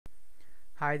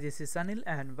Hi, this is Anil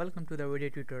and welcome to the video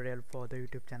tutorial for the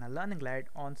YouTube channel Learning Light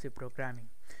on C programming.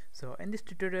 So in this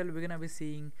tutorial we're gonna be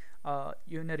seeing a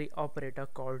unary operator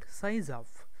called Sizeof.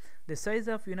 The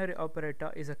Sizeof unary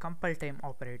operator is a compile time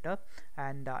operator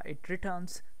and it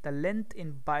returns the length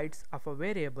in bytes of a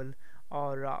variable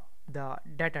or the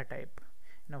data type.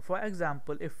 Now for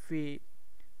example,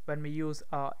 when we use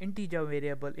a integer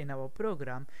variable in our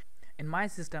program, in my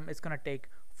system it's gonna take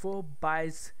 4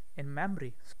 bytes in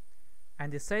memory,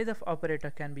 and the Sizeof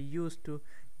operator can be used to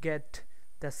get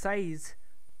the size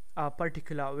a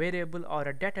particular variable or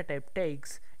a data type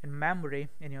takes in memory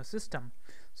in your system.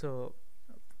 So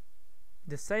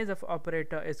the Sizeof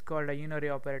operator is called a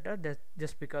unary operator, that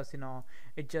just because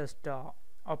it just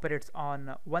operates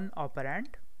on one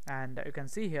operand. And you can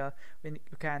see here when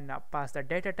you can pass the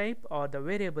data type or the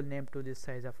variable name to this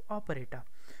Sizeof operator,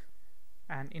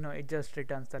 and it just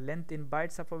returns the length in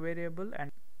bytes of a variable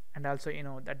and also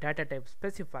the data type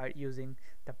specified using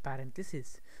the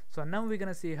parentheses. So now we're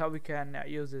gonna see how we can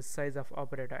use this Sizeof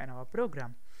operator in our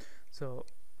program. So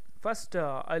first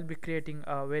I'll be creating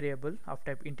a variable of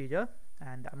type integer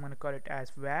and I'm gonna call it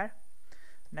as var.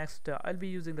 Next I'll be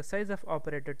using the Sizeof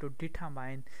operator to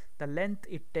determine the length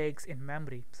it takes in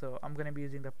memory. So I'm gonna be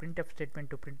using the printf statement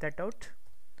to print that out.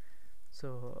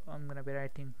 So I'm gonna be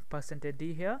writing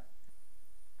 %d here,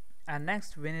 and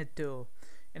next we need to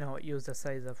use the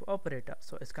Sizeof operator.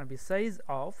 So it's gonna be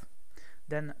Sizeof,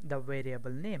 then the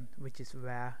variable name, which is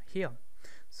var here.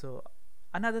 So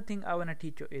another thing I want to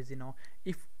teach you is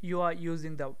if you are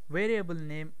using the variable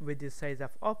name with the Sizeof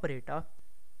operator,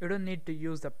 you don't need to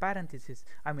use the parentheses.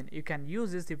 I mean, you can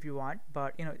use this if you want,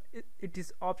 but it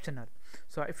is optional.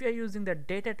 So if you are using the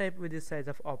data type with the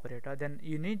Sizeof operator, then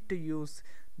you need to use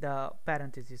the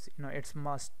parentheses. It's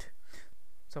must.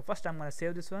 So first I'm going to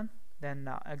save this one, then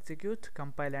execute,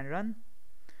 compile and run.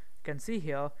 You can see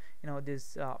here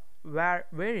this var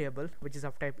variable, which is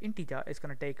of type integer, is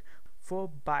going to take 4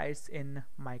 bytes in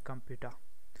my computer.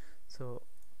 So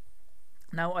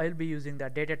now I'll be using the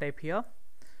data type here.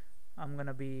 I'm going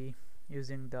to be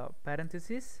using the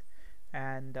parentheses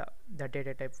and the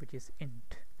data type, which is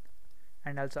int.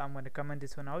 And also I'm going to comment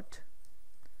this one out,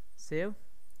 save,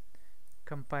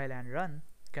 compile and run.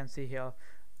 You can see here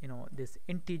this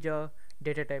integer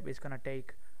data type is going to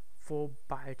take 4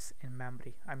 bytes in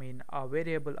memory. I mean, a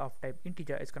variable of type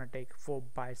integer is going to take 4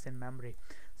 bytes in memory.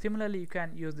 Similarly, you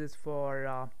can use this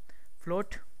for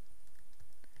float.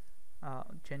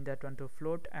 Change that one to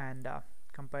float and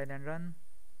compile and run.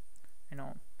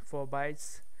 4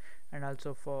 bytes. And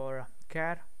also for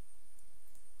char,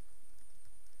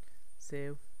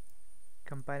 save,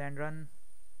 compile and run.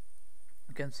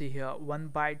 You can see here 1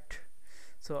 byte.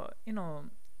 So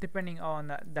depending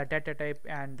on the data type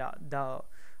and the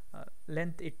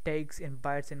length it takes in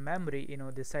bytes in memory,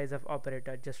 the Sizeof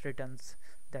operator just returns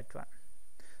that one.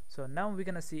 So now we're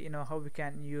gonna see how we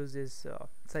can use this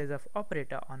Sizeof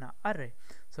operator on an array.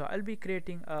 So I'll be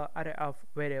creating an array of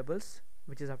variables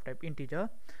which is of type integer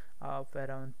of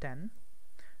around 10,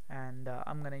 and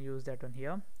I'm gonna use that one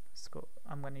here. So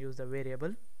I'm gonna use the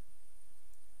variable,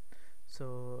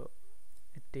 so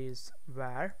it is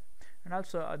var, and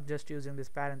also I'm just using this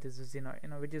parenthesis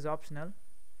which is optional.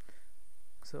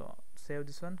 So save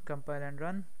this one, compile and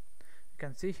run. You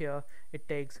can see here it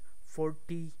takes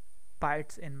 40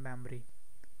 bytes in memory.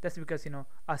 That's because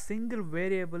a single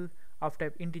variable of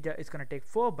type integer is going to take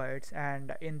 4 bytes,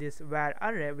 and in this var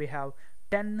array we have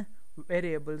 10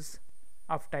 variables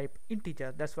of type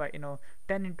integer. That's why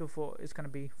 10 into 4 is going to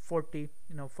be 40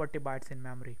 40 bytes in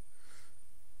memory.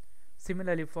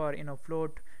 Similarly for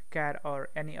float, char or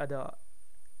any other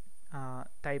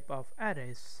type of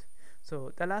arrays.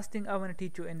 So the last thing I want to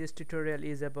teach you in this tutorial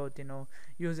is about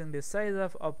using the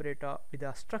Sizeof operator with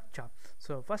a structure.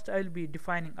 So first I'll be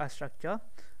defining a structure.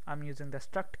 I'm using the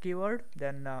struct keyword,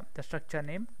 then the structure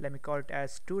name, let me call it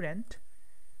as student,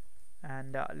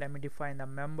 and let me define the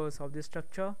members of this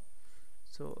structure.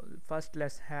 So first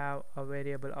let's have a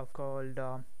variable of called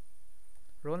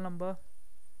roll number.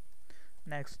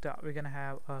 Next we're gonna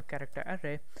have a character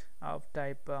array of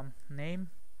type name,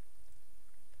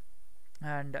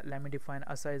 and let me define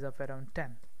a size of around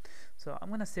 10. So I'm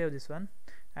gonna save this one,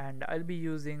 and I'll be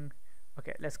using,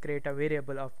 okay, let's create a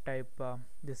variable of type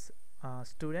this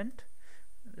student.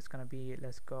 It's gonna be,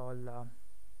 let's call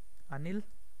Anil,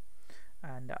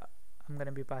 and I'm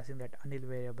gonna be passing that Anil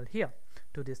variable here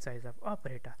to this Sizeof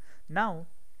operator. Now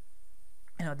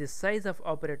this Sizeof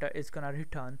operator is gonna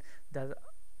return the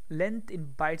length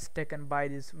in bytes taken by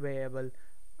this variable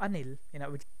Anil,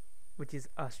 which is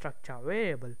a structure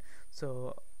variable.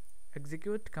 So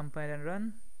execute, compile and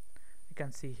run. You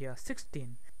can see here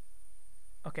 16.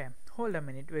 Okay, hold a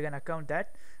minute, we're gonna count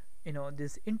that.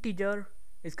 This integer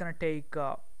is gonna take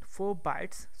 4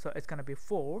 bytes, so it's gonna be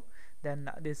 4.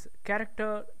 Then this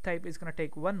character type is gonna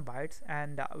take 1 bytes,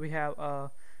 and we have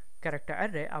a character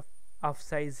array of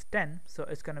size 10, so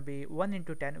it's gonna be 1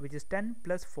 into 10, which is 10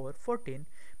 plus 4, 14.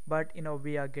 But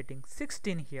we are getting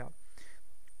 16 here.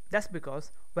 That's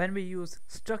because when we use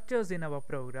structures in our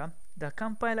program, the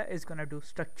compiler is going to do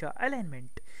structure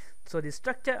alignment. So the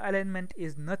structure alignment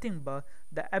is nothing but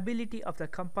the ability of the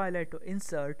compiler to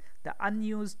insert the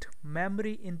unused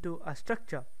memory into a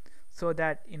structure, so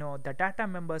that the data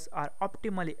members are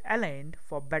optimally aligned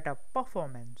for better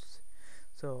performance.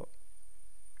 So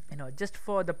just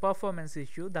for the performance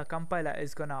issue, the compiler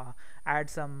is gonna add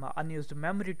some unused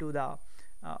memory to the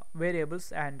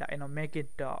variables, and make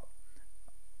it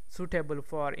suitable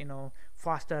for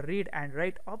faster read and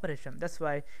write operation. That's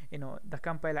why the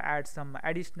compiler adds some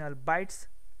additional bytes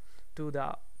to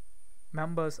the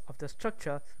members of the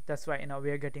structure. That's why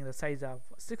we are getting the size of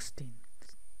 16.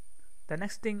 The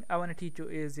next thing I want to teach you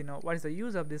is what is the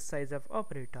use of this Sizeof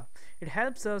operator. It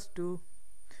helps us to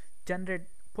generate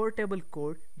portable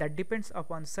code that depends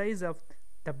upon size of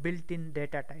the built-in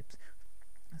data types.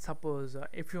 Suppose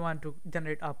if you want to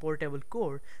generate a portable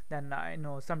code, then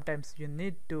sometimes you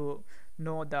need to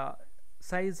know the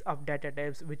size of data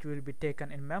types which will be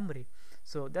taken in memory.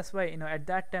 So that's why at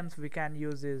that times we can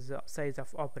use this Sizeof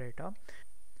operator.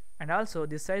 And also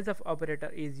the Sizeof operator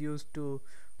is used to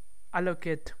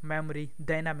allocate memory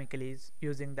dynamically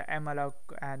using the malloc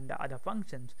and the other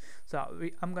functions.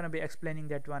 So I'm going to be explaining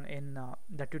that one in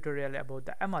the tutorial about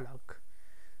the malloc.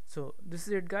 So this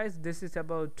is it, guys. This is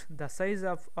about the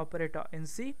Sizeof operator in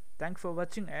C. Thanks for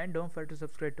watching, and don't forget to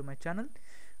subscribe to my channel.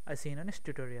 I'll see you in the next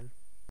tutorial.